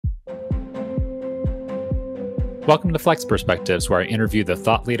Welcome to Flex Perspectives, where I interview the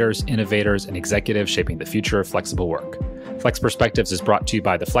thought leaders, innovators, and executives shaping the future of flexible work. Flex Perspectives is brought to you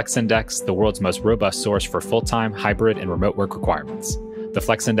by the Flex Index, the world's most robust source for full-time, hybrid, and remote work requirements. The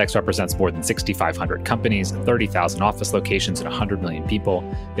Flex Index represents more than 6,500 companies, 30,000 office locations, and 100 million people.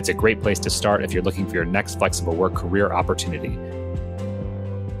 It's a great place to start if you're looking for your next flexible work career opportunity.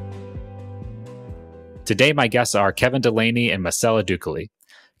 Today, my guests are Kevin Delaney and Massella Dukuly.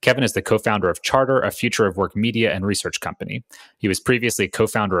 Kevin is the co-founder of Charter, a future of work media and research company. He was previously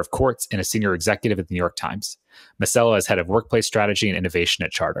co-founder of Quartz and a senior executive at the New York Times. Massella is head of workplace strategy and innovation at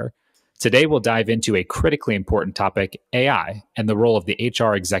Charter. Today, we'll dive into a critically important topic, AI, and the role of the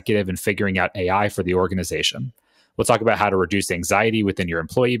HR executive in figuring out AI for the organization. We'll talk about how to reduce anxiety within your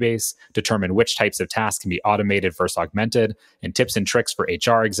employee base, determine which types of tasks can be automated versus augmented, and tips and tricks for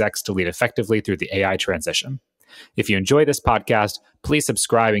HR execs to lead effectively through the AI transition. If you enjoy this podcast, please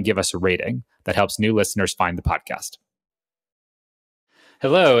subscribe and give us a rating. That helps new listeners find the podcast.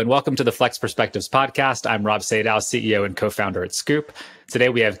 Hello, and welcome to the Flex Perspectives podcast. I'm Rob Sadal, CEO and co-founder at Scoop. Today,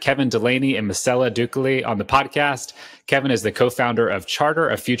 we have Kevin Delaney and Massella Dukuly on the podcast. Kevin is the co-founder of Charter,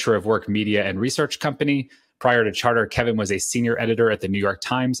 a future of work media and research company. Prior to Charter, Kevin was a senior editor at the New York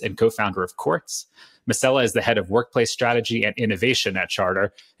Times and co-founder of Quartz. Massella is the head of workplace strategy and innovation at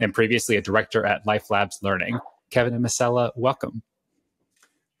Charter, and previously a director at Life Labs Learning. Kevin and Massella, welcome.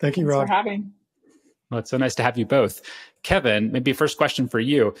 Thank you, Rob. Thanks for having. Well, it's so nice to have you both. Kevin, maybe first question for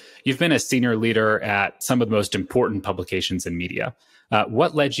you. You've been a senior leader at some of the most important publications in media.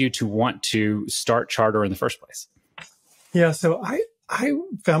 What led you to want to start Charter in the first place? Yeah, so I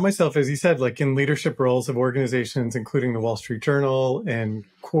found myself, as you said, like in leadership roles of organizations, including the Wall Street Journal and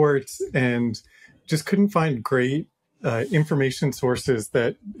Quartz, and just couldn't find great information sources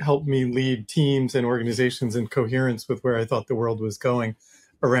that helped me lead teams and organizations in coherence with where I thought the world was going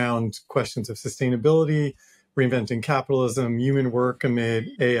around questions of sustainability, reinventing capitalism, human work amid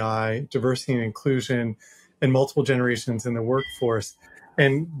AI, diversity and inclusion, and multiple generations in the workforce.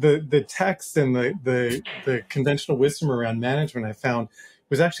 And the text and the conventional wisdom around management I found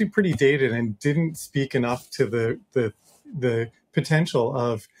was actually pretty dated and didn't speak enough to the potential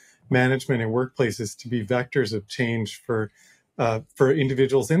of management and workplaces to be vectors of change for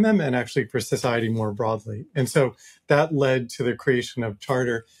individuals in them and actually for society more broadly. And so that led to the creation of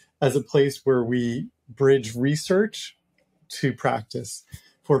Charter as a place where we bridge research to practice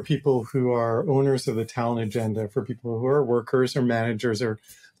for people who are owners of the talent agenda, for people who are workers or managers or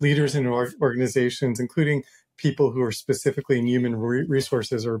leaders in organizations, including people who are specifically in human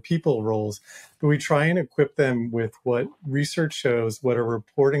resources or people roles. But we try and equip them with what research shows, what our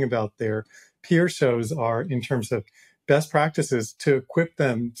reporting about their peer shows are in terms of best practices to equip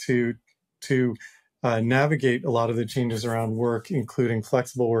them to navigate a lot of the changes around work, including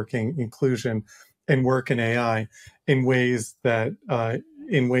flexible working, inclusion, and work and AI in ways that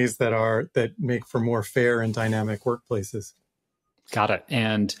make for more fair and dynamic workplaces. Got it.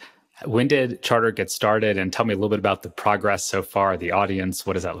 And when did Charter get started? And tell me a little bit about the progress so far, the audience.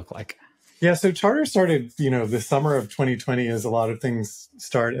 What does that look like? Yeah, so Charter started, the summer of 2020, as a lot of things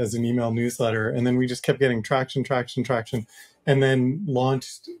start, as an email newsletter. And then we just kept getting traction, and then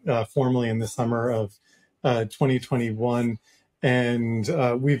launched formally in the summer of 2021.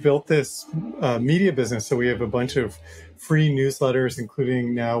 And we built this media business. So we have a bunch of free newsletters,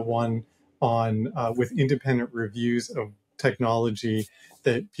 including now one on with independent reviews of technology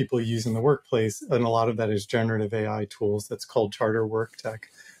that people use in the workplace. And a lot of that is generative AI tools. That's called Charter Work Tech.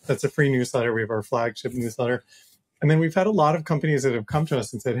 That's a free newsletter. We have our flagship newsletter. And then we've had a lot of companies that have come to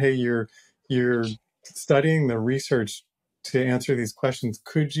us and said, hey, you're studying the research to answer these questions.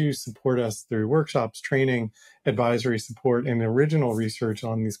 Could you support us through workshops, training, advisory support, and original research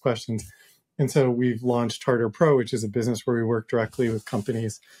on these questions? And so we've launched Charter Pro, which is a business where we work directly with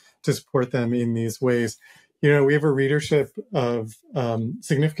companies to support them in these ways. We have a readership of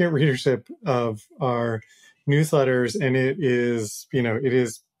significant readership of our newsletters, and it is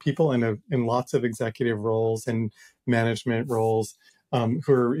people in lots of executive roles and management roles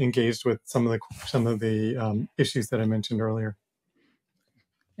who are engaged with some of the issues that I mentioned earlier.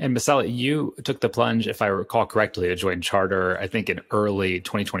 And Massella, you took the plunge, if I recall correctly, to join Charter, I think in early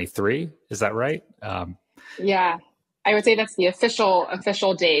 2023. Is that right? Yeah, I would say that's the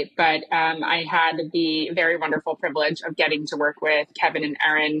official date. But I had the very wonderful privilege of getting to work with Kevin and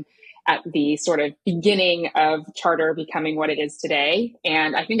Erin at the sort of beginning of Charter becoming what it is today.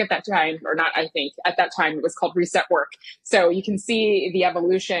 And I think at that time, at that time it was called Reset Work. So you can see the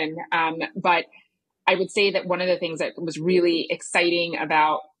evolution. But I would say that one of the things that was really exciting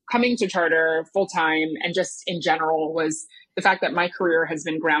about coming to Charter full time and just in general was the fact that my career has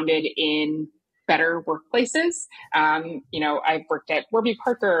been grounded in better workplaces. I've worked at Warby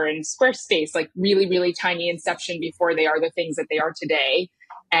Parker and Squarespace, like really, really tiny inception before they are the things that they are today.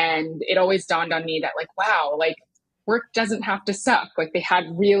 And it always dawned on me that like, wow, like work doesn't have to suck. Like they had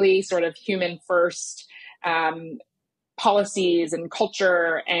really sort of human first policies and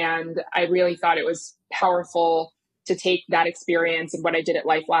culture. And I really thought it was powerful to take that experience and what I did at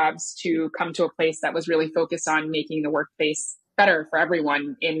Life Labs to come to a place that was really focused on making the workplace better for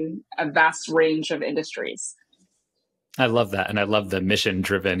everyone in a vast range of industries. I love that. And I love the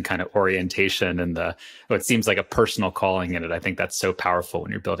mission-driven kind of orientation and what seems like a personal calling in it. I think that's so powerful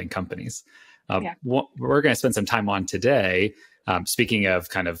when you're building companies. What we're going to spend some time on today, speaking of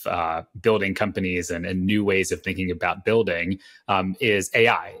kind of building companies and new ways of thinking about building, is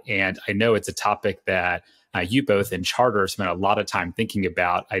AI. And I know it's a topic that you both in Charter spent a lot of time thinking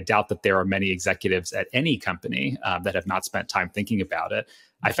about. I doubt that there are many executives at any company that have not spent time thinking about it.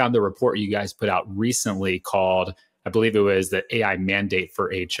 I found the report you guys put out recently called, I believe it was the AI mandate for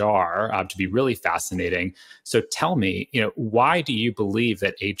HR, to be really fascinating. So tell me, why do you believe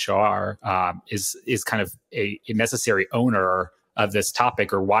that HR is kind of a necessary owner of this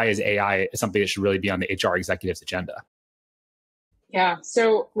topic, or why is AI something that should really be on the HR executive's agenda? Yeah.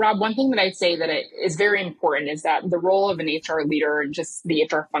 So, Rob, one thing that I'd say that it is very important is that the role of an HR leader and just the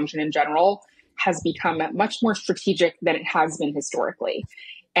HR function in general has become much more strategic than it has been historically.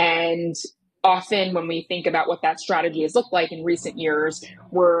 And often when we think about what that strategy has looked like in recent years,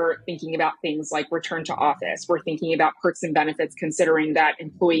 we're thinking about things like return to office. We're thinking about perks and benefits, considering that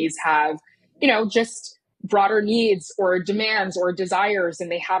employees have, just broader needs or demands or desires than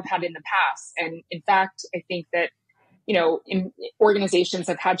they have had in the past. And in fact, I think that organizations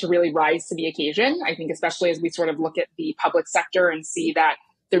have had to really rise to the occasion. I think especially as we sort of look at the public sector and see that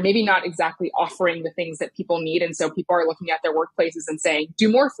they're maybe not exactly offering the things that people need. And so people are looking at their workplaces and saying,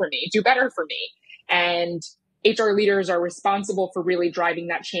 do more for me, do better for me. And HR leaders are responsible for really driving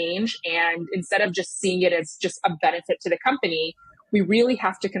that change. And instead of just seeing it as just a benefit to the company, we really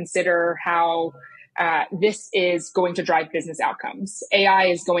have to consider how this is going to drive business outcomes. AI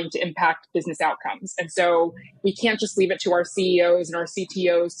is going to impact business outcomes. And so we can't just leave it to our CEOs and our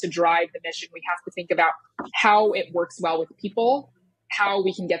CTOs to drive the mission. We have to think about how it works well with people, how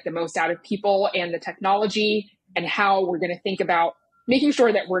we can get the most out of people and the technology, and how we're going to think about making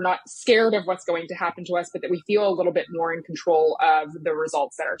sure that we're not scared of what's going to happen to us, but that we feel a little bit more in control of the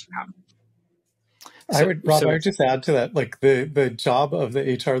results that are to come. I would just add to that, like the job of the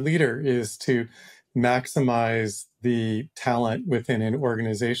HR leader is to maximize the talent within an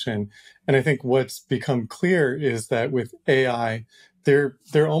organization. And I think what's become clear is that with AI, there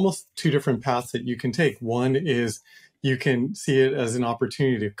are almost two different paths that you can take. One is you can see it as an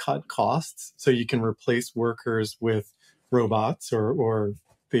opportunity to cut costs. So you can replace workers with robots or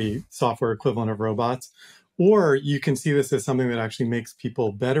the software equivalent of robots. Or you can see this as something that actually makes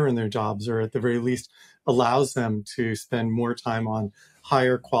people better in their jobs, or at the very least allows them to spend more time on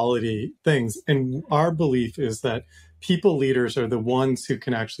higher quality things. And our belief is that people leaders are the ones who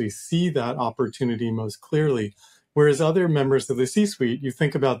can actually see that opportunity most clearly. Whereas other members of the C-suite, you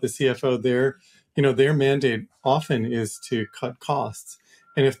think about the CFO, their mandate often is to cut costs.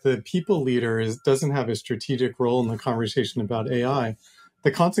 And if the people leader doesn't have a strategic role in the conversation about AI,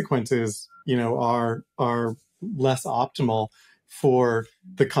 the consequences, are less optimal for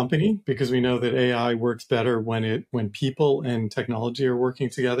the company, because we know that AI works better when people and technology are working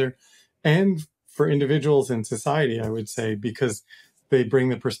together, and for individuals in society, I would say, because they bring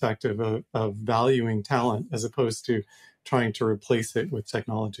the perspective of valuing talent as opposed to trying to replace it with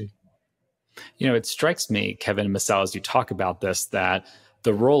technology. It strikes me, Kevin and Massella, as you talk about this, that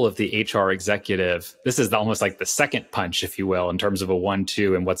the role of the HR executive, this is almost like the second punch, if you will, in terms of a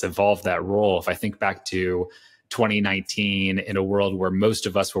 1-2 and what's evolved that role. If I think back to 2019, in a world where most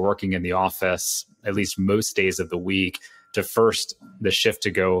of us were working in the office, at least most days of the week, to first the shift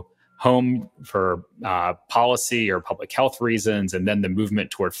to go home for policy or public health reasons, and then the movement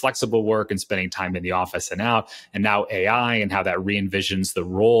toward flexible work and spending time in the office and out, and now AI and how that re-envisions the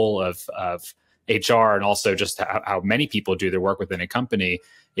role of HR and also just how many people do their work within a company.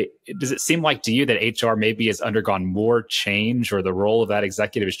 Does it seem like to you that HR maybe has undergone more change, or the role of that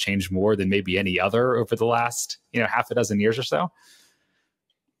executive has changed more than maybe any other over the last, half a dozen years or so?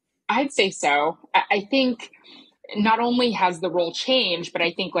 I'd say so. I think not only has the role changed, but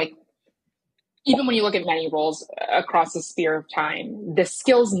I think even when you look at many roles across the sphere of time, the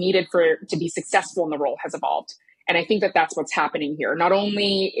skills needed to be successful in the role has evolved. And I think that that's what's happening here. Not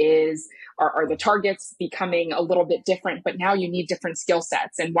only are the targets becoming a little bit different, but now you need different skill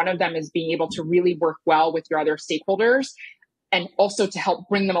sets. And one of them is being able to really work well with your other stakeholders and also to help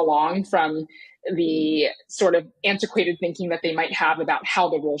bring them along from the sort of antiquated thinking that they might have about how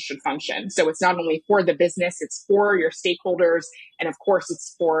the role should function. So it's not only for the business, it's for your stakeholders. And of course,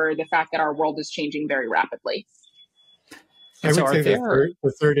 it's for the fact that our world is changing very rapidly. I would say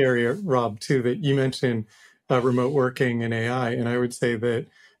the third area, Rob, too, that you mentioned remote working and AI. And I would say that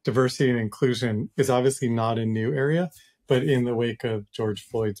diversity and inclusion is obviously not a new area, but in the wake of George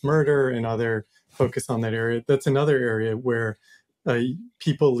Floyd's murder and other focus on that area, that's another area where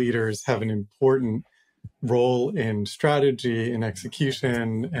people leaders have an important role in strategy and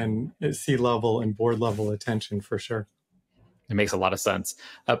execution and C-level and board level attention for sure. It makes a lot of sense.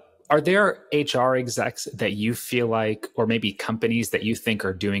 Are there HR execs that you feel like, or maybe companies that you think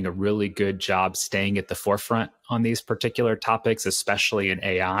are doing a really good job staying at the forefront on these particular topics, especially in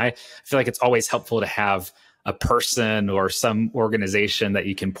AI? I feel like it's always helpful to have a person or some organization that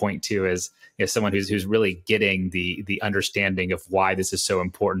you can point to as, you know, someone who's really getting the understanding of why this is so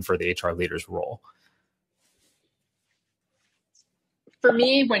important for the HR leader's role. For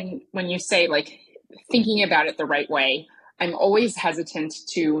me, when you say like thinking about it the right way, I'm always hesitant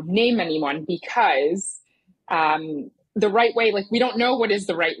to name anyone because the right way, like we don't know what is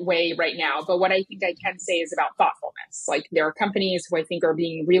the right way right now, but what I think I can say is about thoughtfulness. Like there are companies who I think are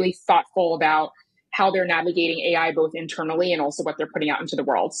being really thoughtful about how they're navigating AI, both internally and also what they're putting out into the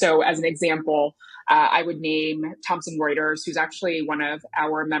world. So as an example, I would name Thomson Reuters, who's actually one of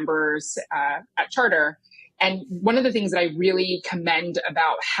our members at Charter. And one of the things that I really commend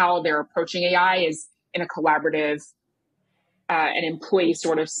about how they're approaching AI is in a collaborative and employee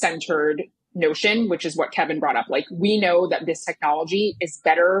sort of centered notion, which is what Kevin brought up. Like we know that this technology is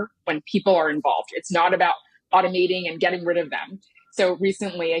better when people are involved. It's not about automating and getting rid of them. So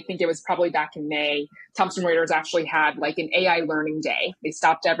recently, I think it was probably back in May, Thomson Reuters actually had like an AI learning day. They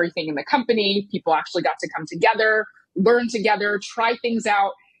stopped everything in the company. People actually got to come together, learn together, try things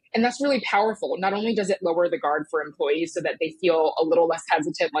out. And that's really powerful. Not only does it lower the guard for employees so that they feel a little less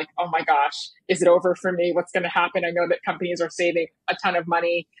hesitant, like, oh my gosh, is it over for me? What's going to happen? I know that companies are saving a ton of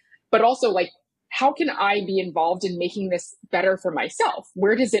money, but also like, how can I be involved in making this better for myself?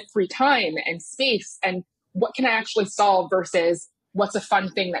 Where does it free time and space? And what can I actually solve versus what's a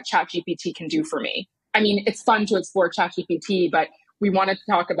fun thing that ChatGPT can do for me? I mean, it's fun to explore ChatGPT, but we want to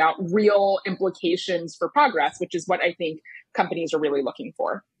talk about real implications for progress, which is what I think companies are really looking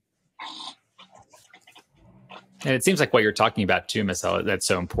for. And it seems like what you're talking about too, Massella, that's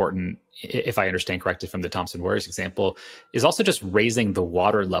so important, if I understand correctly from the Thomson Reuters example, is also just raising the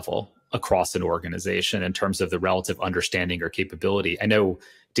water level across an organization in terms of the relative understanding or capability. I know,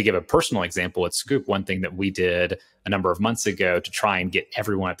 to give a personal example at Scoop, one thing that we did a number of months ago to try and get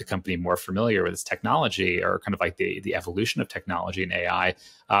everyone at the company more familiar with this technology, or kind of like the evolution of technology and AI,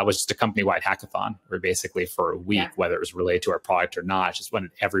 was just a company-wide hackathon, where basically for a week, whether it was related to our product or not, just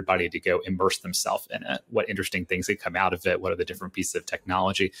wanted everybody to go immerse themselves in it. What interesting things had come out of it? What are the different pieces of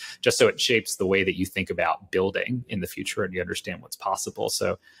technology? Just so it shapes the way that you think about building in the future and you understand what's possible.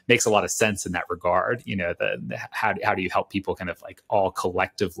 So it makes a lot of sense in that regard. You know, how do you help people kind of like all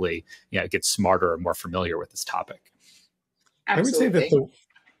collectively, you know, get smarter and more familiar with this topic? Absolutely. I would say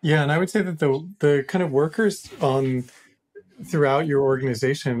that and I would say that the kind of workers throughout your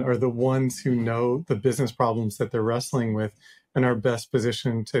organization are the ones who know the business problems that they're wrestling with and are best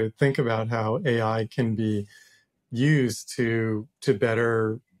positioned to think about how AI can be used to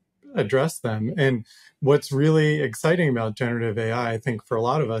better address them. And what's really exciting about generative AI, I think for a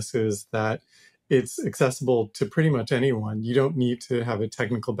lot of us, is that it's accessible to pretty much anyone. You don't need to have a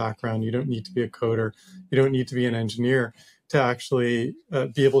technical background. You don't need to be a coder. You don't need to be an engineer to actually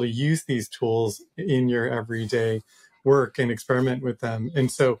be able to use these tools in your everyday work and experiment with them. And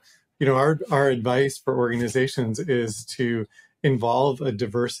so, you know, our advice for organizations is to involve a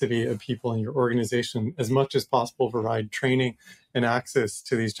diversity of people in your organization as much as possible, provide training and access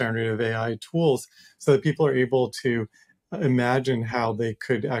to these generative AI tools so that people are able to imagine how they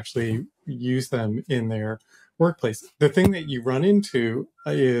could actually use them in their workplace. The thing that you run into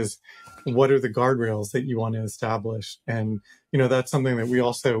is, what are the guardrails that you want to establish? And, you know, that's something that we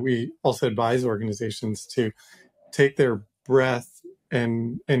also advise organizations to take their breath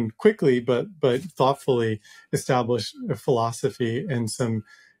and quickly, but thoughtfully establish a philosophy and some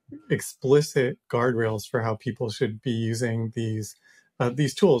explicit guardrails for how people should be using these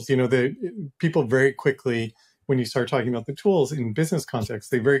tools. You know, the people very quickly, when you start talking about the tools in business context,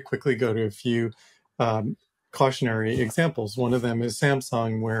 they very quickly go to a few cautionary examples. One of them is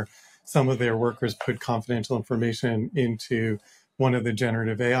Samsung, where some of their workers put confidential information into one of the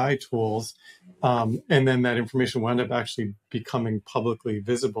generative AI tools. And then that information wound up actually becoming publicly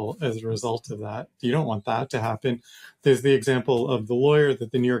visible as a result of that. You don't want that to happen. There's the example of the lawyer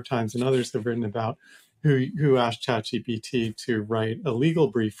that the New York Times and others have written about who asked ChatGPT to write a legal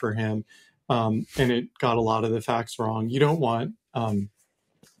brief for him. And it got a lot of the facts wrong. You don't want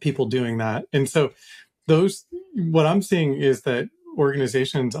people doing that. And so what I'm seeing is that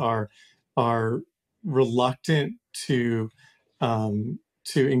organizations are reluctant to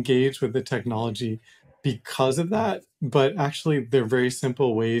engage with the technology because of that, but actually they're very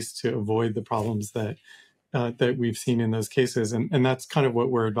simple ways to avoid the problems that we've seen in those cases. And that's kind of what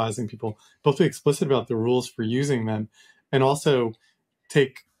we're advising people, both be explicit about the rules for using them and also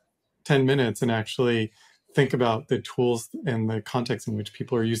take 10 minutes and actually think about the tools and the context in which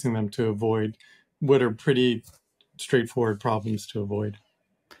people are using them to avoid what are pretty straightforward problems to avoid.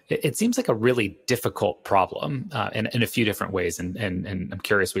 It seems like a really difficult problem in a few different ways. And I'm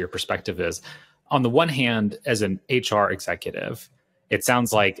curious what your perspective is. On the one hand, as an HR executive, it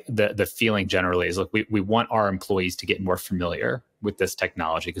sounds like the feeling generally is, look, we want our employees to get more familiar with this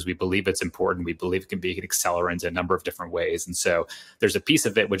technology because we believe it's important. We believe it can be an accelerant in a number of different ways. And so there's a piece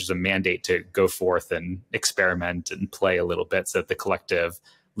of it, which is a mandate to go forth and experiment and play a little bit so that the collective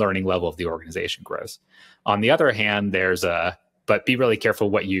learning level of the organization grows. On the other hand, but be really careful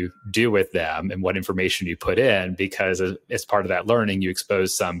what you do with them and what information you put in, because as part of that learning, you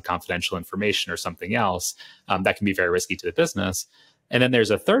expose some confidential information or something else that can be very risky to the business. And then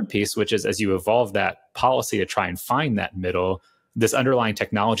there's a third piece, which is as you evolve that policy to try and find that middle, this underlying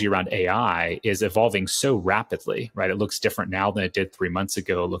technology around AI is evolving so rapidly, right? It looks different now than it did 3 months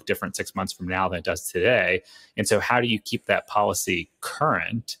ago. It'll look different 6 months from now than it does today. And so how do you keep that policy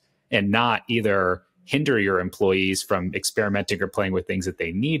current and not either hinder your employees from experimenting or playing with things that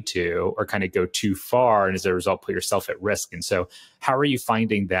they need to, or kind of go too far and as a result put yourself at risk? And so how are you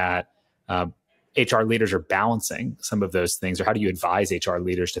finding that HR leaders are balancing some of those things, or how do you advise HR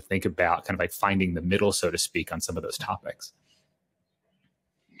leaders to think about kind of like finding the middle, so to speak, on some of those topics?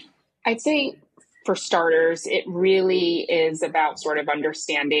 I'd say for starters, it really is about sort of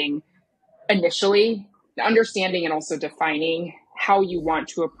understanding initially, understanding and also defining how you want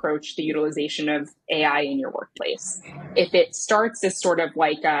to approach the utilization of AI in your workplace. If it starts as sort of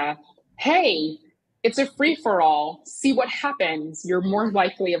like hey, it's a free-for-all, see what happens, you're more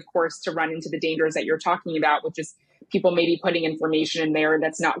likely, of course, to run into the dangers that you're talking about, which is people maybe putting information in there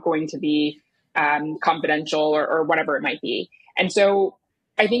that's not going to be confidential or whatever it might be. And so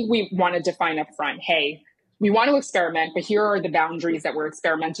I think we want to define up front, hey, we want to experiment, but here are the boundaries that we're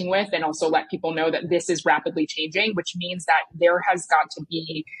experimenting with, and also let people know that this is rapidly changing, which means that there has got to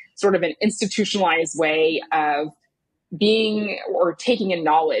be sort of an institutionalized way of being or taking in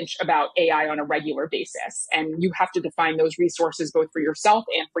knowledge about AI on a regular basis. And you have to define those resources both for yourself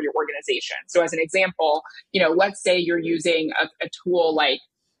and for your organization. So as an example, let's say you're using a tool like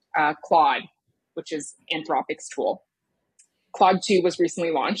Claude, which is Anthropic's tool. Claude 2 was recently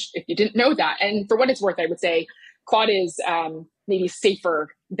launched, if you didn't know that. And for what it's worth, I would say Claude is maybe safer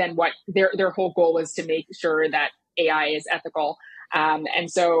than what their whole goal is to make sure that AI is ethical. And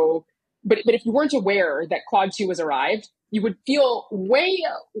so, but if you weren't aware that Claude 2 has arrived, you would feel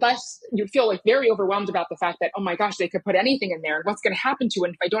you'd feel like very overwhelmed about the fact that, oh my gosh, they could put anything in there and what's going to happen to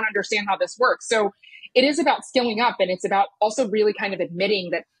it if I don't understand how this works. So it is about skilling up, and it's about also really kind of admitting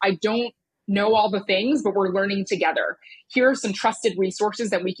that I don't know all the things, but we're learning together. Here are some trusted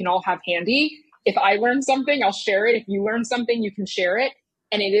resources that we can all have handy. If I learn something, I'll share it. If you learn something, you can share it.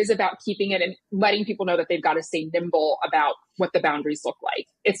 And it is about keeping it and letting people know that they've got to stay nimble about what the boundaries look like.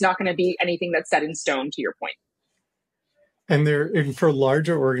 It's not going to be anything that's set in stone, to your point. And for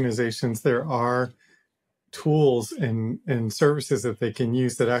larger organizations, there are tools and services that they can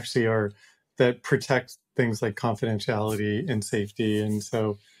use that actually that protect things like confidentiality and safety. And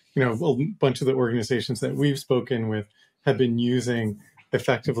so, a bunch of the organizations that we've spoken with have been using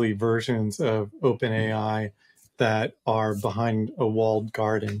effectively versions of OpenAI that are behind a walled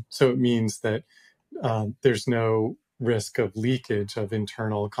garden. So it means that there's no risk of leakage of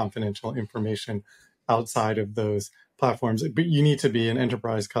internal confidential information outside of those platforms. But you need to be an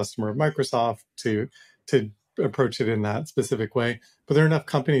enterprise customer of Microsoft to approach it in that specific way. But there are enough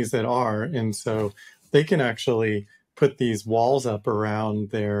companies that are, and so they can actually put these walls up around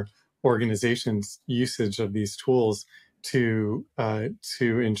their organization's usage of these tools to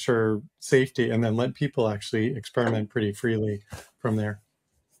ensure safety, and then let people actually experiment pretty freely from there.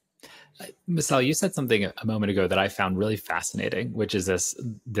 Massella, you said something a moment ago that I found really fascinating, which is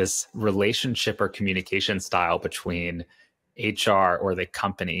this relationship or communication style between HR or the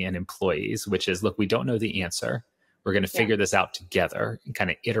company and employees, which is, look, we don't know the answer. We're going to figure this out together and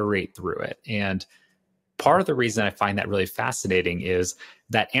kind of iterate through it. And part of the reason I find that really fascinating is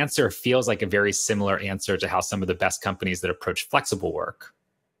that answer feels like a very similar answer to how some of the best companies that approach flexible work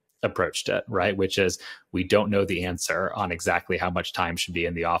approached it, right? Which is, we don't know the answer on exactly how much time should be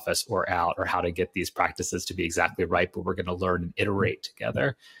in the office or out, or how to get these practices to be exactly right, but we're going to learn and iterate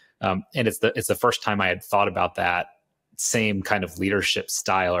together. And it's the first time I had thought about that same kind of leadership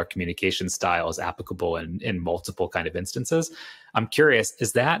style or communication style is applicable in multiple kind of instances. I'm curious,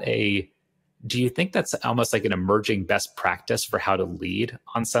 do you think that's almost like an emerging best practice for how to lead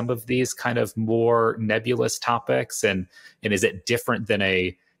on some of these kind of more nebulous topics? And is it different than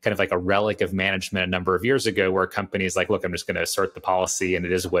a kind of like a relic of management a number of years ago, where companies like, look, I'm just going to assert the policy and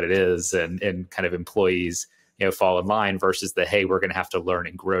it is what it is, and kind of employees, fall in line, versus hey, we're going to have to learn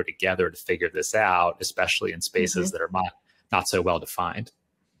and grow together to figure this out, especially in spaces that are not so well defined?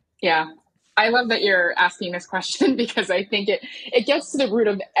 Yeah. I love that you're asking this question, because I think it gets to the root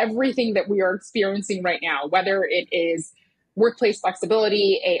of everything that we are experiencing right now, whether it is workplace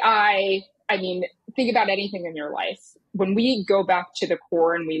flexibility, AI. I mean, think about anything in your life. When we go back to the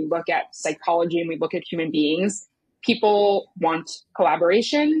core and we look at psychology and we look at human beings, people want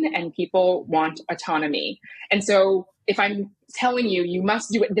collaboration and people want autonomy. And so if I'm telling you, you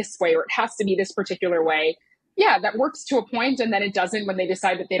must do it this way, or it has to be this particular way, yeah, that works to a point, and then it doesn't when they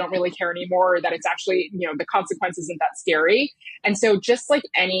decide that they don't really care anymore, or that it's actually, the consequence isn't that scary. And so just like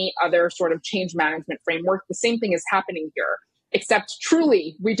any other sort of change management framework, the same thing is happening here, except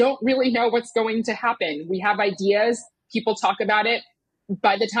truly, we don't really know what's going to happen. We have ideas, people talk about it.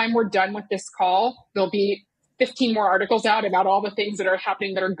 By the time we're done with this call, there'll be 15 more articles out about all the things that are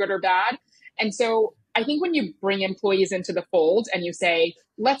happening that are good or bad. And so I think when you bring employees into the fold and you say,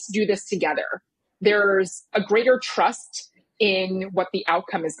 let's do this together, there's a greater trust in what the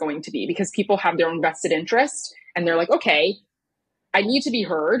outcome is going to be, because people have their own vested interest and they're like, okay, I need to be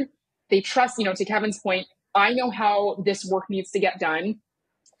heard. They trust, to Kevin's point, I know how this work needs to get done,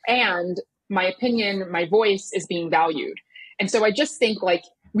 and my opinion, my voice is being valued. And so I just think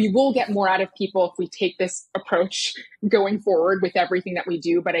we will get more out of people if we take this approach going forward with everything that we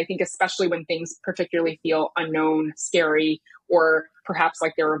do. But I think especially when things particularly feel unknown, scary, or perhaps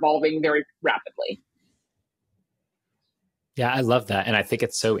like they're evolving very rapidly. Yeah, I love that. And I think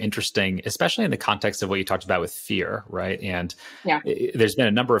it's so interesting, especially in the context of what you talked about with fear, right? And there's been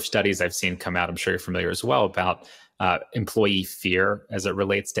a number of studies I've seen come out, I'm sure you're familiar as well, about employee fear as it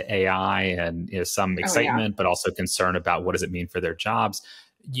relates to AI, and some excitement, but also concern about what does it mean for their jobs.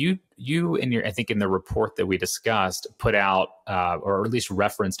 You I think in the report that we discussed, put out or at least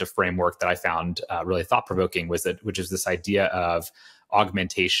referenced a framework that I found really thought-provoking, which is this idea of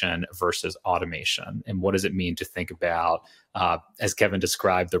augmentation versus automation. And what does it mean to think about, as Kevin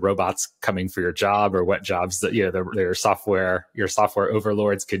described, the robots coming for your job, or what jobs that your software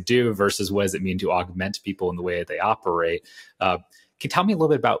overlords could do, versus what does it mean to augment people in the way that they operate. Can you tell me a little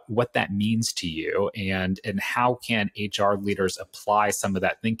bit about what that means to you, and how can HR leaders apply some of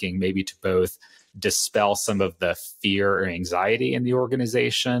that thinking maybe to both dispel some of the fear or anxiety in the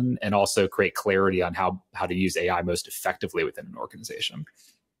organization, and also create clarity on how to use AI most effectively within an organization?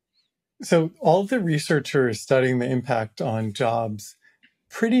 So all the researchers studying the impact on jobs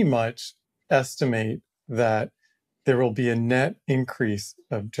pretty much estimate that there will be a net increase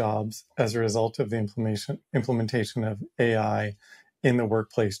of jobs as a result of the implementation of AI in the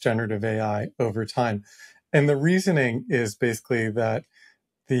workplace, generative AI, over time. And the reasoning is basically that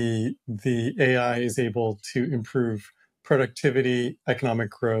the AI is able to improve productivity, economic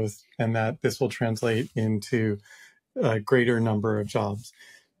growth, and that this will translate into a greater number of jobs.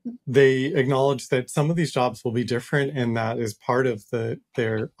 They acknowledge that some of these jobs will be different, and that is part of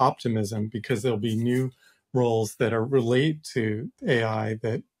their optimism, because there'll be new roles that are relate to AI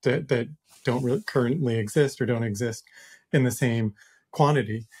that don't currently exist, or don't exist in the same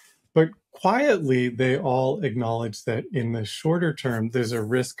quantity. But quietly, they all acknowledge that in the shorter term, there's a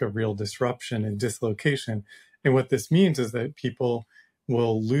risk of real disruption and dislocation. And what this means is that people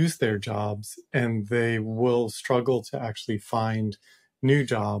will lose their jobs, and they will struggle to actually find new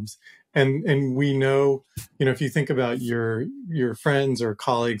jobs. And we know, if you think about your friends or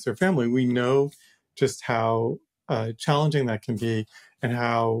colleagues or family, we know just how challenging that can be, and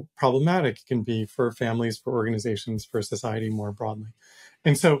how problematic it can be for families, for organizations, for society more broadly.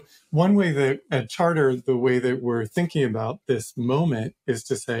 And so one way that at Charter, the way that we're thinking about this moment is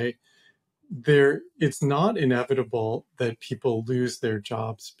to say, it's not inevitable that people lose their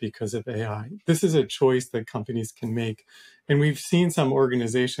jobs because of AI. This is a choice that companies can make. And we've seen some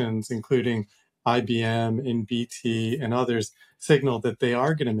organizations, including IBM and BT and others, signal that they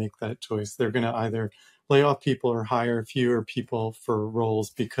are going to make that choice. They're going to either lay off people or hire fewer people for roles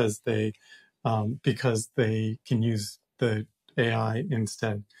because they can use the AI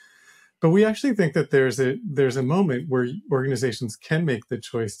instead. But we actually think that there's a moment where organizations can make the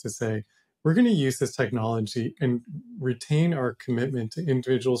choice to say, we're going to use this technology and retain our commitment to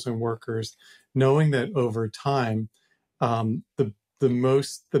individuals and workers, knowing that over time, the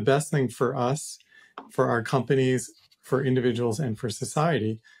best thing for us, for our companies, for individuals, and for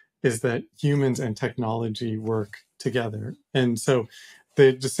society is that humans and technology work together. And so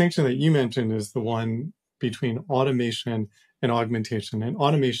the distinction that you mentioned is the one between automation and augmentation. And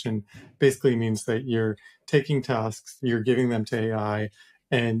automation basically means that you're taking tasks, you're giving them to AI,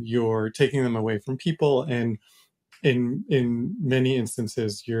 and you're taking them away from people. And in many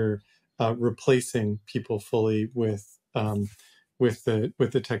instances, you're replacing people fully with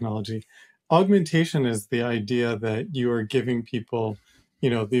the technology. Augmentation is the idea that you are giving people,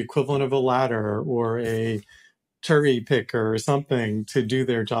 the equivalent of a ladder or a cherry picker or something to do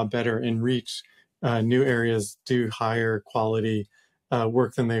their job better and reach new areas, do higher quality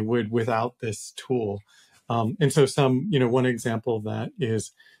work than they would without this tool. And so one example of that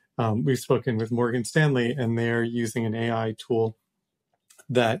is we've spoken with Morgan Stanley, and they're using an AI tool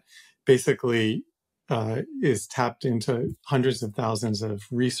that basically is tapped into hundreds of thousands of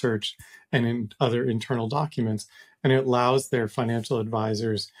research and in other internal documents. And it allows their financial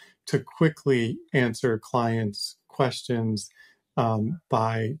advisors to quickly answer clients' questions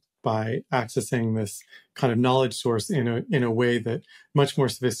by accessing this kind of knowledge source in a way that much more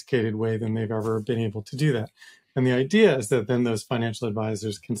sophisticated way than they've ever been able to do that. And the idea is that then those financial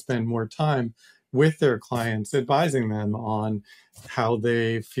advisors can spend more time with their clients, advising them on how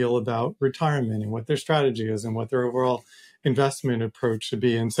they feel about retirement and what their strategy is and what their overall investment approach should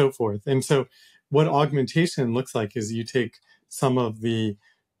be and so forth. And so what augmentation looks like is you take some of the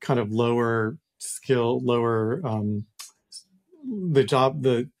kind of lower skill, the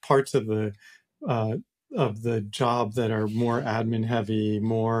parts of the job that are more admin heavy,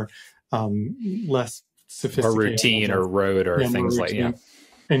 more less sophisticated, or routine or rote or things like that.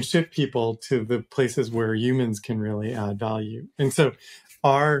 And shift people to the places where humans can really add value. And so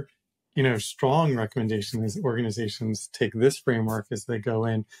our, strong recommendation is organizations take this framework as they go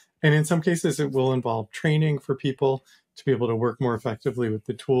in. And in some cases, it will involve training for people to be able to work more effectively with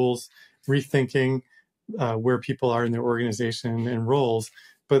the tools, rethinking where people are in their organization and roles.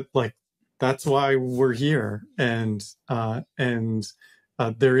 But that's why we're here. And there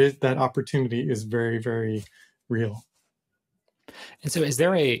is that opportunity is very, very real. And so is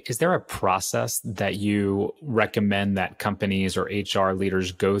there a process that you recommend that companies or HR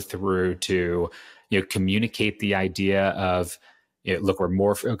leaders go through to, communicate the idea of, look, we're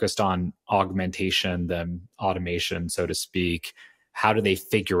more focused on augmentation than automation, so to speak. How do they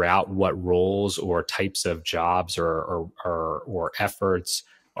figure out what roles or types of jobs or efforts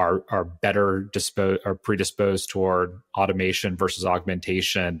are better predisposed toward automation versus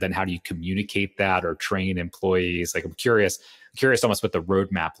augmentation? Then how do you communicate that or train employees? I'm curious almost what the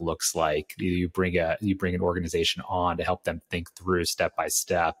roadmap looks like. You bring an organization on to help them think through step by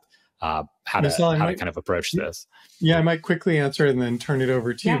step how to kind of approach this. Yeah, I might quickly answer and then turn it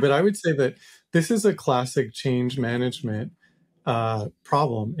over to you. But I would say that this is a classic change management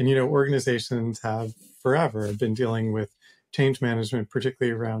problem. And, organizations have forever been dealing with change management,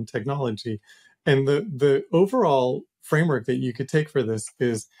 particularly around technology. And the overall framework that you could take for this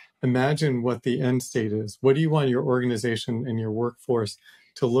is imagine what the end state is. What do you want your organization and your workforce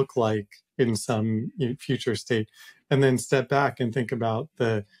to look like in some future state? And then step back and think about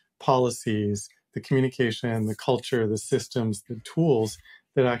the policies, the communication, the culture, the systems, the tools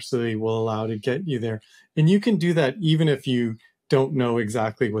that actually will allow to get you there. And you can do that even if you don't know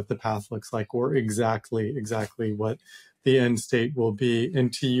exactly what the path looks like or exactly what the end state will be.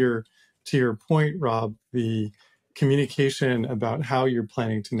 And to your point, Rob, the communication about how you're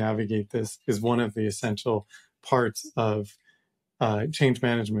planning to navigate this is one of the essential parts of change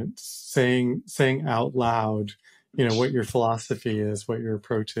management. Saying out loud, what your philosophy is, what your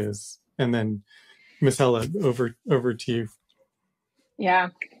approach is, and then Massella, over to you. Yeah.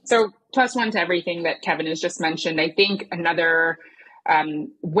 So +1 to everything that Kevin has just mentioned. I think another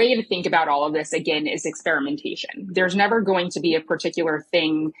way to think about all of this, again, is experimentation. There's never going to be a particular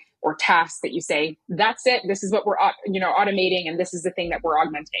thing or task that you say, that's it. This is what we're automating, and this is the thing that we're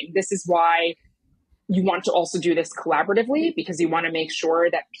augmenting. This is why you want to also do this collaboratively, because you want to make sure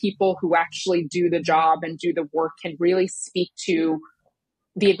that people who actually do the job and do the work can really speak to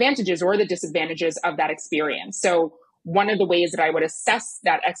the advantages or the disadvantages of that experience. So one of the ways that I would assess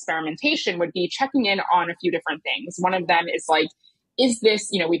that experimentation would be checking in on a few different things. One of them is is this,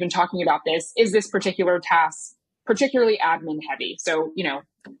 we've been talking about this, is this particular task particularly admin heavy? So,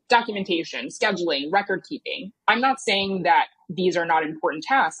 documentation, scheduling, record keeping. I'm not saying that these are not important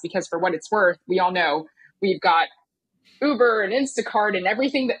tasks, because for what it's worth, we all know we've got Uber and Instacart and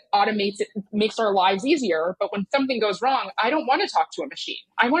everything that automates it, makes our lives easier. But when something goes wrong, I don't want to talk to a machine.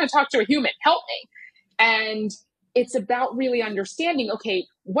 I want to talk to a human. Help me. And it's about really understanding, okay,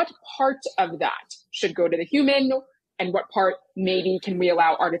 what part of that should go to the human and what part maybe can we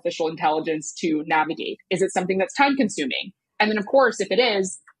allow artificial intelligence to navigate? Is it something that's time consuming? And then of course, if it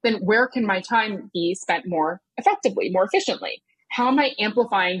is, then where can my time be spent more effectively, more efficiently? How am I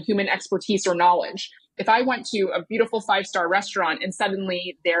amplifying human expertise or knowledge? If I went to a beautiful 5-star restaurant and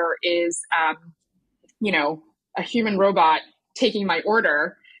suddenly there is, a human robot taking my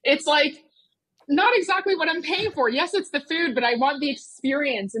order, it's like not exactly what I'm paying for. Yes, it's the food, but I want the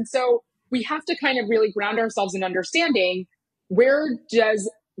experience. And so we have to kind of really ground ourselves in understanding, where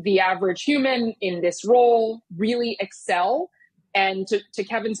does the average human in this role really excel? And to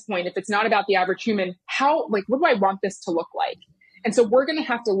Kevin's point, if it's not about the average human, what do I want this to look like? And so we're going to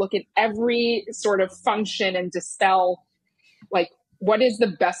have to look at every sort of function and dispel, what is the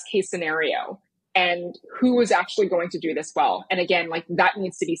best case scenario and who is actually going to do this well? And again, that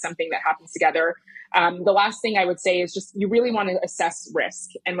needs to be something that happens together. The last thing I would say is just, you really want to assess risk.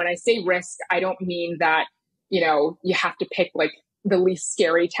 And when I say risk, I don't mean that, you have to pick the least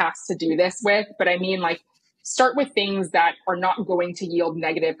scary tasks to do this with, but I mean start with things that are not going to yield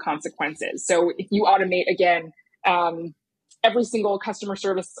negative consequences. So if you automate, again, every single customer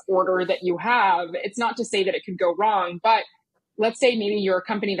service order that you have, it's not to say that it could go wrong, but let's say maybe you're a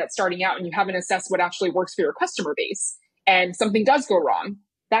company that's starting out and you haven't assessed what actually works for your customer base, and something does go wrong.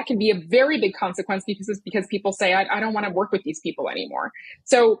 That can be a very big consequence because people say, I don't want to work with these people anymore.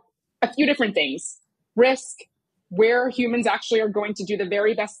 So a few different things: risk, where humans actually are going to do the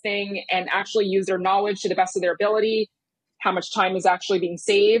very best thing and actually use their knowledge to the best of their ability, how much time is actually being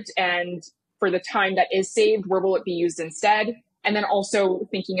saved, and for the time that is saved, where will it be used instead? And then also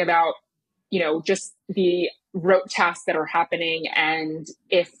thinking about, just the rote tasks that are happening, and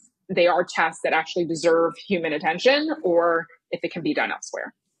if they are tasks that actually deserve human attention or if it can be done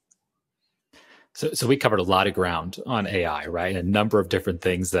elsewhere. So we covered a lot of ground on AI, right? A number of different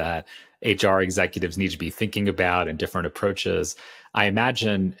things that HR executives need to be thinking about and different approaches. I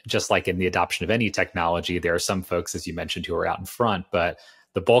imagine, just like in the adoption of any technology, there are some folks, as you mentioned, who are out in front, but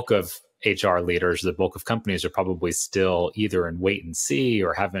the bulk of HR leaders, the bulk of companies are probably still either in wait and see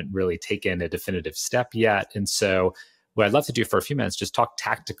or haven't really taken a definitive step yet. And so what I'd love to do for a few minutes, just talk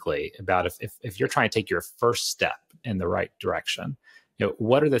tactically about if you're trying to take your first step in the right direction,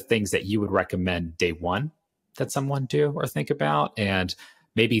 what are the things that you would recommend day one that someone do or think about? And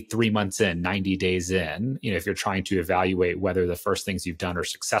maybe 3 months in, 90 days in, if you're trying to evaluate whether the first things you've done are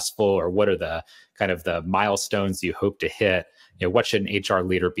successful or what are the kind of the milestones you hope to hit, what should an HR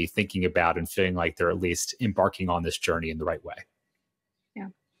leader be thinking about and feeling like they're at least embarking on this journey in the right way? Yeah.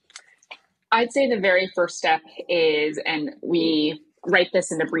 I'd say the very first step is, and we write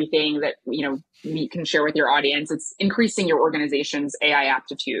this in the briefing that, we can share with your audience, it's increasing your organization's AI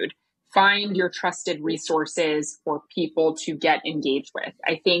aptitude. Find your trusted resources for people to get engaged with.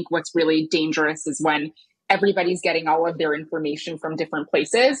 I think what's really dangerous is when everybody's getting all of their information from different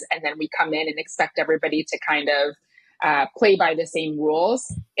places, and then we come in and expect everybody to kind of play by the same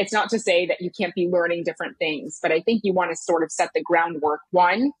rules. It's not to say that you can't be learning different things, but I think you want to sort of set the groundwork.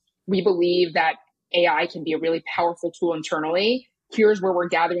 One, we believe that AI can be a really powerful tool internally. Here's where we're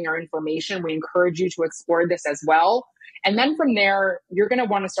gathering our information. We encourage you to explore this as well. And then from there, you're going to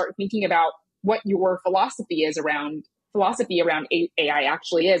want to start thinking about what your philosophy around AI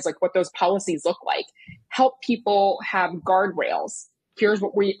actually is, what those policies look like. Help people have guardrails. Here's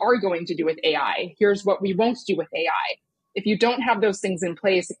what we are going to do with AI. Here's what we won't do with AI. If you don't have those things in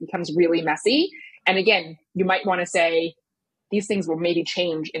place, it becomes really messy. And again, you might want to say, these things will maybe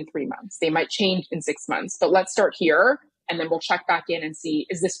change in 3 months. They might change in 6 months, but let's start here. And then we'll check back in and see,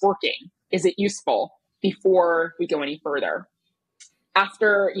 is this working? Is it useful? Before we go any further.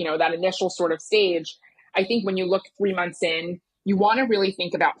 After, that initial sort of stage, I think when you look 3 months in, you want to really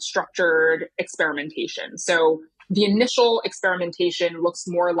think about structured experimentation. So the initial experimentation looks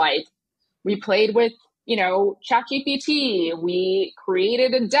more like we played with, ChatGPT, we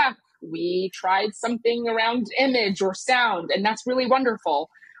created a deck, we tried something around image or sound, and that's really wonderful.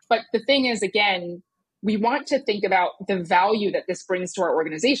 But the thing is, again, we want to think about the value that this brings to our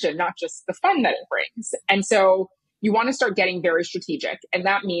organization, not just the fun that it brings. And so you want to start getting very strategic. And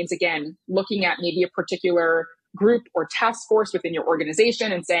that means, again, looking at maybe a particular group or task force within your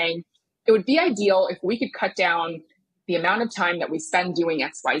organization and saying, it would be ideal if we could cut down the amount of time that we spend doing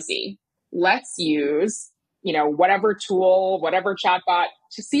XYZ. Let's use, whatever tool, whatever chatbot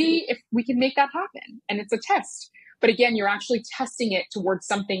to see if we can make that happen. And it's a test. But again, you're actually testing it towards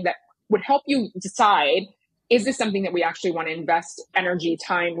something that would help you decide, is this something that we actually want to invest energy,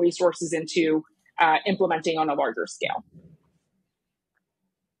 time, resources into implementing on a larger scale?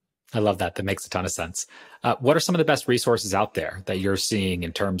 I love that. That makes a ton of sense. What are some of the best resources out there that you're seeing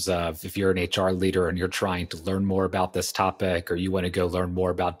in terms of if you're an HR leader and you're trying to learn more about this topic, or you want to go learn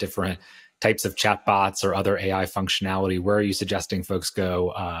more about different types of chatbots or other AI functionality? Where are you suggesting folks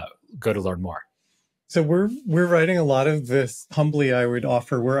go to learn more? So we're writing a lot of this. Humbly, I would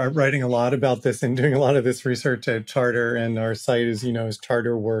offer, we're writing a lot about this and doing a lot of this research at Charter. And our site, as you know, is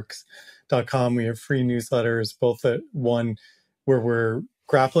charterworks.com. We have free newsletters, both at one where we're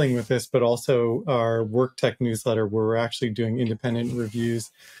grappling with this, but also our work tech newsletter where we're actually doing independent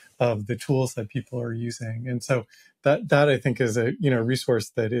reviews of the tools that people are using. And so that I think is a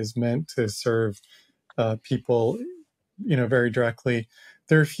resource that is meant to serve people very directly.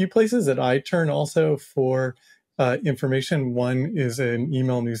 There are a few places that I turn also for information. One is an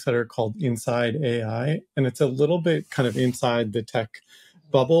email newsletter called Inside AI, and it's a little bit kind of inside the tech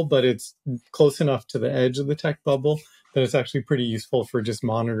bubble, but it's close enough to the edge of the tech bubble that it's actually pretty useful for just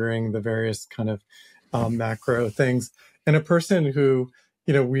monitoring the various kind of macro things. And a person who,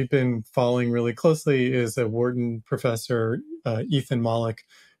 we've been following really closely is a Wharton professor, Ethan Mollick,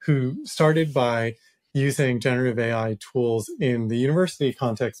 who started by using generative AI tools in the university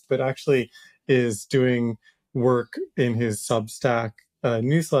context, but actually is doing work in his Substack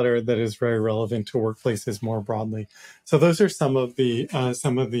newsletter that is very relevant to workplaces more broadly. So those are some of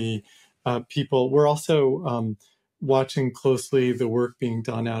the people. We're also watching closely the work being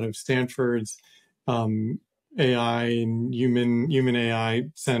done out of Stanford's AI and human AI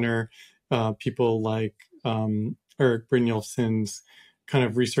center. People like Eric Brynjolfsson's kind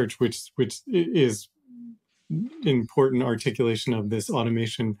of research, which is important articulation of this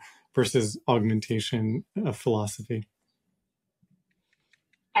automation versus augmentation philosophy.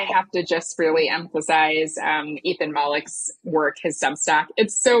 I have to just really emphasize Ethan Mollick's work, his Substack.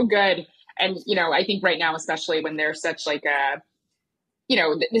 It's so good. And, I think right now, especially when there's such like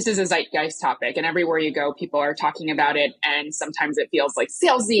this is a zeitgeist topic, and everywhere you go, people are talking about it. And sometimes it feels like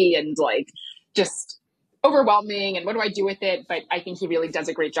salesy and like just overwhelming. And what do I do with it? But I think he really does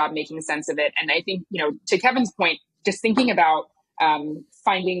a great job making sense of it. And I think, to Kevin's point, just thinking about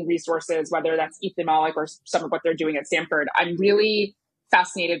finding resources, whether that's Ethan Mollick or some of what they're doing at Stanford, I'm really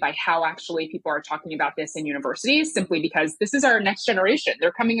fascinated by how actually people are talking about this in universities, simply because this is our next generation.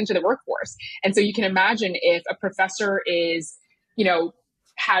 They're coming into the workforce. And so you can imagine if a professor is,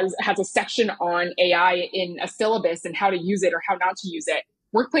 has a section on AI in a syllabus and how to use it or how not to use it,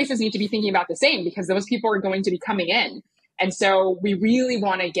 workplaces need to be thinking about the same, because those people are going to be coming in. And so we really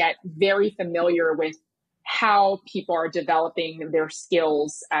want to get very familiar with how people are developing their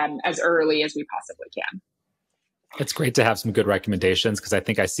skills as early as we possibly can. It's great to have some good recommendations, because I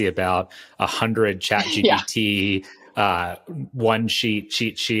think I see about 100 ChatGPT one cheat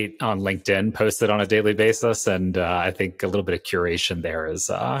sheet on LinkedIn posted on a daily basis, and I think a little bit of curation there is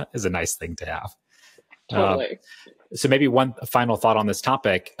a nice thing to have. Totally. So maybe one final thought on this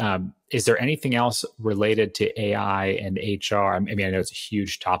topic. Is there anything else related to AI and HR? I mean, I know it's a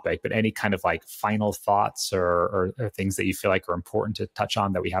huge topic, but any kind of like final thoughts or things that you feel like are important to touch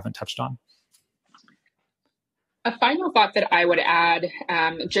on that we haven't touched on? A final thought that I would add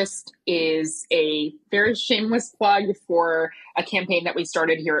just is a very shameless plug for a campaign that we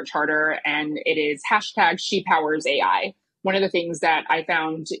started here at Charter, and it is #ShePowersAI. One of the things that I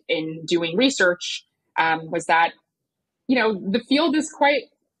found in doing research was that, the field is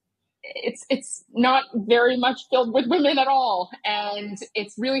it's not very much filled with women at all. And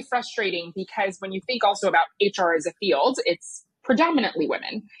it's really frustrating, because when you think also about HR as a field, it's predominantly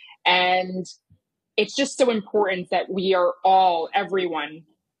women. And it's just so important that we are all, everyone,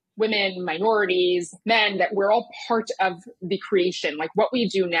 women, minorities, men, that we're all part of the creation. Like, what we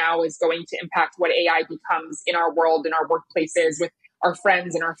do now is going to impact what AI becomes in our world, in our workplaces, with our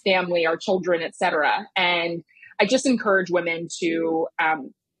friends and our family, our children, et cetera. And I just encourage women to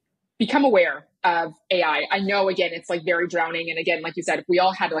become aware of AI. I know, again, it's like very drowning. And again, like you said, if we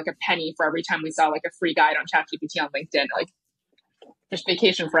all had like a penny for every time we saw like a free guide on ChatGPT on LinkedIn, like, just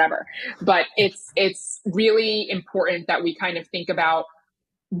vacation forever. But it's really important that we kind of think about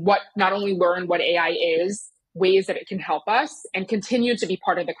not only learn what AI is, ways that it can help us, and continue to be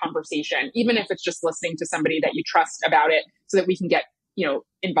part of the conversation, even if it's just listening to somebody that you trust about it, so that we can get,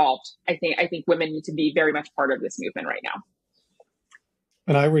 involved. I think women need to be very much part of this movement right now.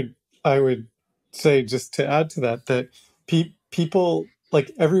 And I would say, just to add to that, that people,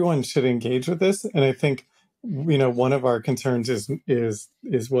 like everyone should engage with this. And I think, one of our concerns is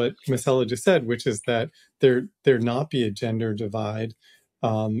what Massella just said, which is that there not be a gender divide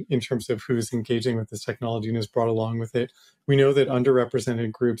in terms of who's engaging with this technology and is brought along with it. We know that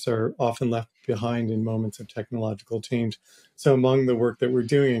underrepresented groups are often left behind in moments of technological change. So among the work that we're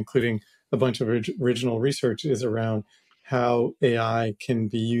doing, including a bunch of original research, is around how AI can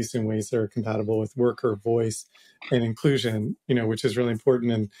be used in ways that are compatible with worker voice and inclusion, which is really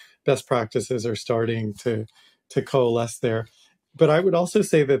important. And best practices are starting to coalesce there. But I would also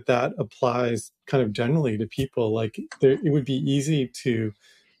say that applies kind of generally to people. Like it would be easy to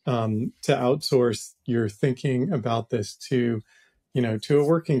outsource your thinking about this to a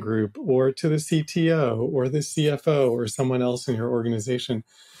working group or to the CTO or the CFO or someone else in your organization.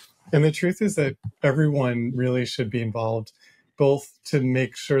 And the truth is that everyone really should be involved, both to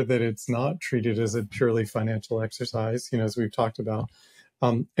make sure that it's not treated as a purely financial exercise, as we've talked about,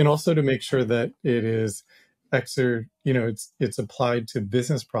 and also to make sure that it is it's applied to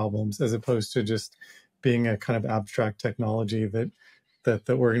business problems as opposed to just being a kind of abstract technology that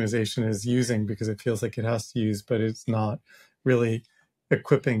the organization is using because it feels like it has to use, but it's not really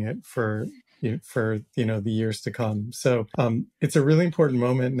equipping it for the years to come. So it's a really important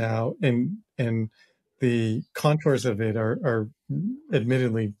moment now, and the contours of it are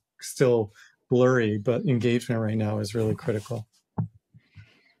admittedly still blurry, but engagement right now is really critical.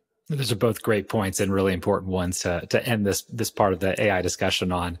 Those are both great points and really important ones to end this part of the AI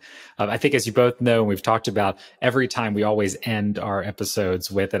discussion on. I think, as you both know, and we've talked about, every time we always end our episodes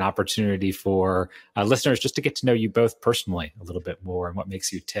with an opportunity for listeners just to get to know you both personally a little bit more and what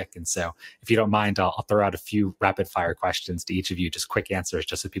makes you tick. And so, if you don't mind, I'll throw out a few rapid fire questions to each of you, just quick answers,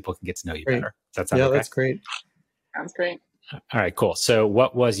 just so people can get to know you better. Does that sound okay? That's great. Sounds great. All right, cool. So,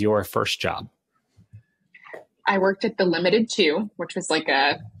 what was your first job? I worked at the Limited 2, which was like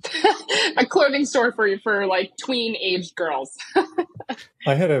a clothing store for like tween aged girls.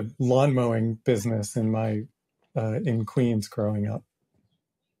 I had a lawn mowing business in Queens growing up.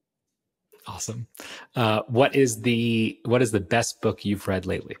 Awesome. What is the best book you've read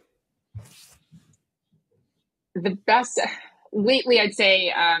lately? The best lately, I'd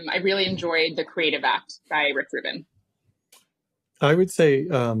say I really enjoyed The Creative Act by Rick Rubin. I would say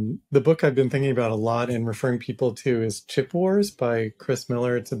the book I've been thinking about a lot and referring people to is Chip Wars by Chris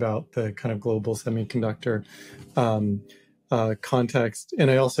Miller. It's about the kind of global semiconductor context.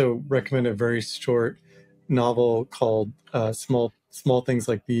 And I also recommend a very short novel called Small Things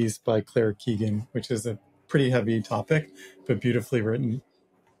Like These by Claire Keegan, which is a pretty heavy topic, but beautifully written.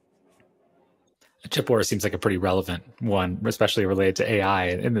 Chip Wars seems like a pretty relevant one, especially related to AI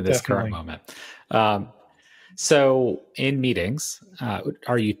in this current moment. So in meetings,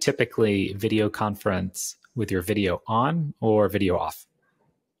 are you typically video conference with your video on or video off?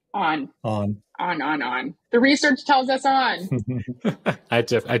 On. On. The research tells us on. I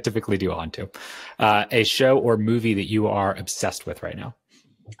typically do on too. A show or movie that you are obsessed with right now?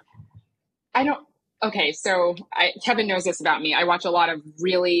 Okay, so Kevin knows this about me. I watch a lot of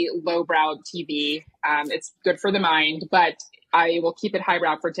really lowbrow TV. It's good for the mind, but I will keep it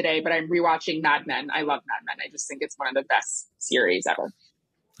highbrow for today. But I'm rewatching Mad Men. I love Mad Men. I just think it's one of the best series ever.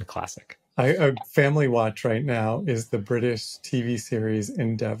 A classic. A family watch right now is the British TV series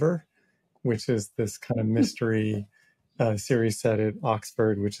Endeavour, which is this kind of mystery series set at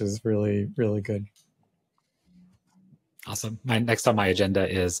Oxford, which is really, really good. Awesome. Next on my agenda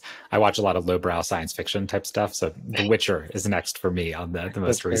is I watch a lot of lowbrow science fiction type stuff. So The Witcher is next for me on the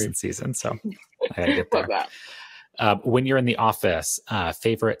most recent season. So I gotta get there. Love that. When you're in the office,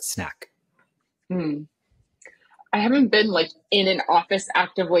 favorite snack? I haven't been like in an office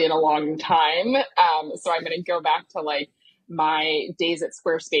actively in a long time. So I'm going to go back to like my days at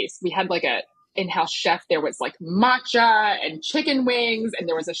Squarespace. We had like a in-house chef. There was like matcha and chicken wings, and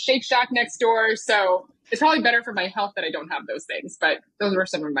there was a Shake Shack next door. So it's probably better for my health that I don't have those things, but those were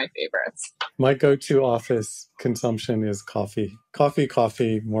some of my favorites. My go-to office consumption is coffee,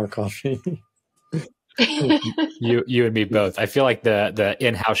 more coffee. You and me both. I feel like the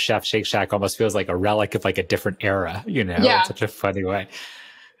in-house chef Shake Shack almost feels like a relic of like a different era, in such a funny way.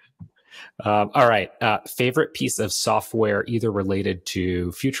 All right. Favorite piece of software, either related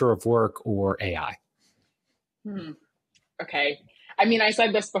to future of work or AI? Okay. I mean, I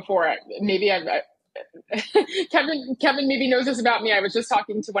said this before. Maybe Kevin maybe knows this about me. I was just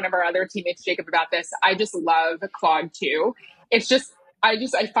talking to one of our other teammates, Jacob, about this. I just love Claude 2. It's just, I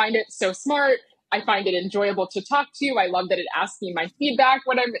find it so smart. I find it enjoyable to talk to. I love that it asks me my feedback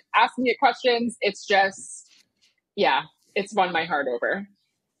when I'm asking it questions. It's just, it's won my heart over.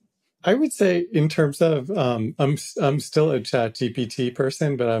 I would say in terms of I'm still a ChatGPT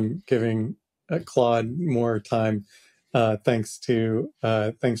person, but I'm giving Claude more time thanks to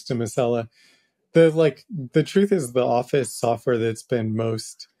Massella. The truth is the Office software that's been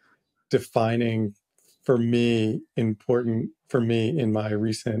most defining for me, important for me in my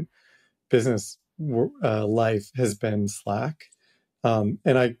recent business life has been Slack. And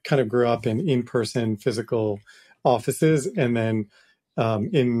I kind of grew up in in-person physical offices, and then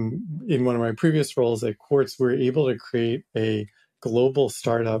in one of my previous roles at Quartz, we were able to create a global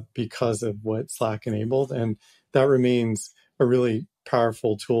startup because of what Slack enabled, and that remains a really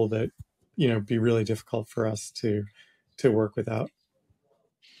powerful tool that be really difficult for us to work without.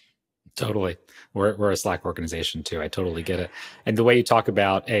 Totally. We're a Slack organization too. I totally get it. And the way you talk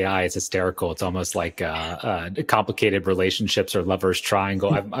about AI is hysterical. It's almost like complicated relationships or lovers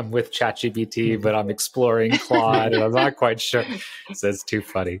triangle. I'm with ChatGPT, but I'm exploring Claude and I'm not quite sure. So it's too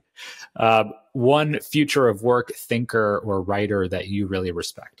funny. One future of work thinker or writer that you really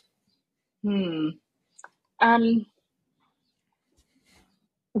respect? The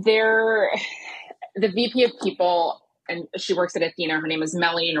VP of People, and she works at Athena. Her name is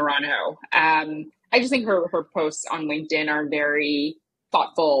Melanie Naranjo. I just think her posts on LinkedIn are very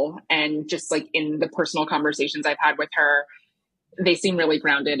thoughtful, and just like in the personal conversations I've had with her, they seem really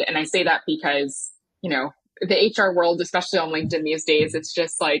grounded. And I say that because, the HR world, especially on LinkedIn these days, it's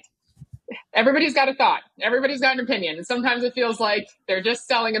just like everybody's got a thought, everybody's got an opinion. And sometimes it feels like they're just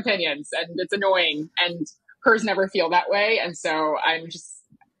selling opinions, and it's annoying. And hers never feel that way. And so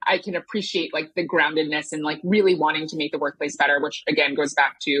I can appreciate like the groundedness and like really wanting to make the workplace better, which again goes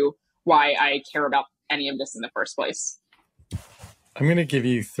back to why I care about any of this in the first place. I'm going to give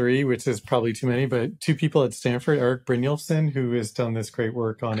you three, which is probably too many, but two people at Stanford: Eric Brynjolfsson, who has done this great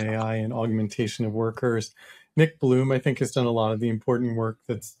work on AI and augmentation of workers. Nick Bloom, I think, has done a lot of the important work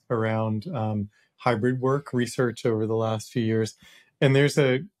that's around hybrid work research over the last few years. And there's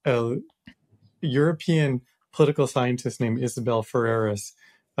a European political scientist named Isabel Ferreras,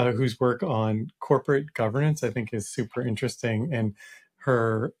 whose work on corporate governance, I think, is super interesting, and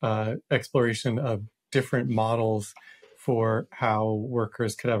her exploration of different models for how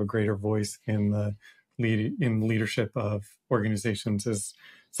workers could have a greater voice in leadership of organizations is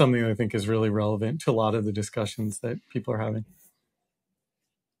something that I think is really relevant to a lot of the discussions that people are having.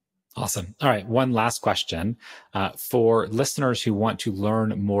 Awesome. All right. One last question. For listeners who want to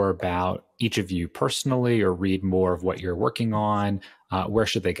learn more about each of you personally or read more of what you're working on, where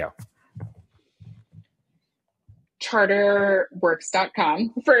should they go?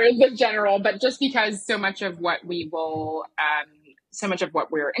 Charterworks.com for the general, but just because so much of what we're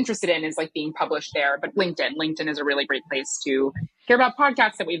interested in is like being published there. But LinkedIn is a really great place to hear about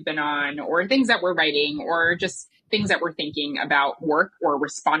podcasts that we've been on, or things that we're writing, or just things that we're thinking about work or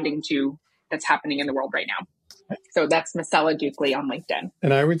responding to that's happening in the world right now. So that's Massella Dukuly on LinkedIn.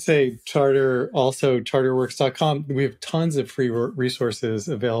 And I would say charterworks.com. We have tons of free resources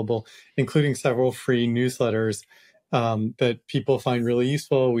available, including several free newsletters that people find really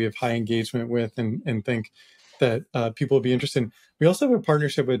useful. We have high engagement with and think that people will be interested in. We also have a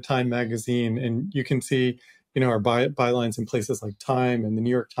partnership with Time Magazine, and you can see our bylines in places like Time and the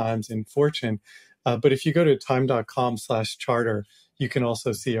New York Times and Fortune. But if you go to time.com/charter, you can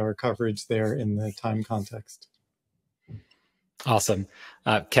also see our coverage there in the Time context. Awesome.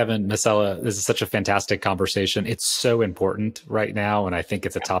 Kevin, Massella, this is such a fantastic conversation. It's so important right now. And I think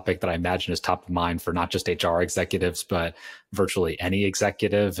it's a topic that I imagine is top of mind for not just HR executives, but virtually any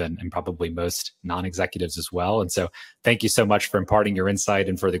executive and probably most non-executives as well. And so thank you so much for imparting your insight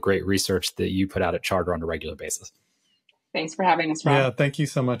and for the great research that you put out at Charter on a regular basis. Thanks for having us, Rob. Yeah, thank you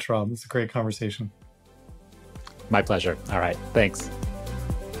so much, Rob. It's a great conversation. My pleasure. All right. Thanks.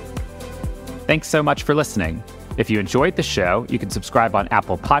 Thanks so much for listening. If you enjoyed the show, you can subscribe on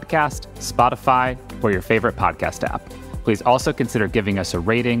Apple Podcast, Spotify, or your favorite podcast app. Please also consider giving us a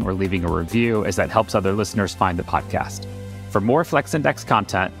rating or leaving a review, as that helps other listeners find the podcast. For more Flex Index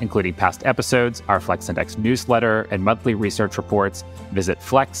content, including past episodes, our Flex Index newsletter, and monthly research reports, visit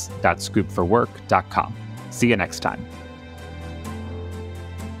flex.scoopforwork.com. See you next time.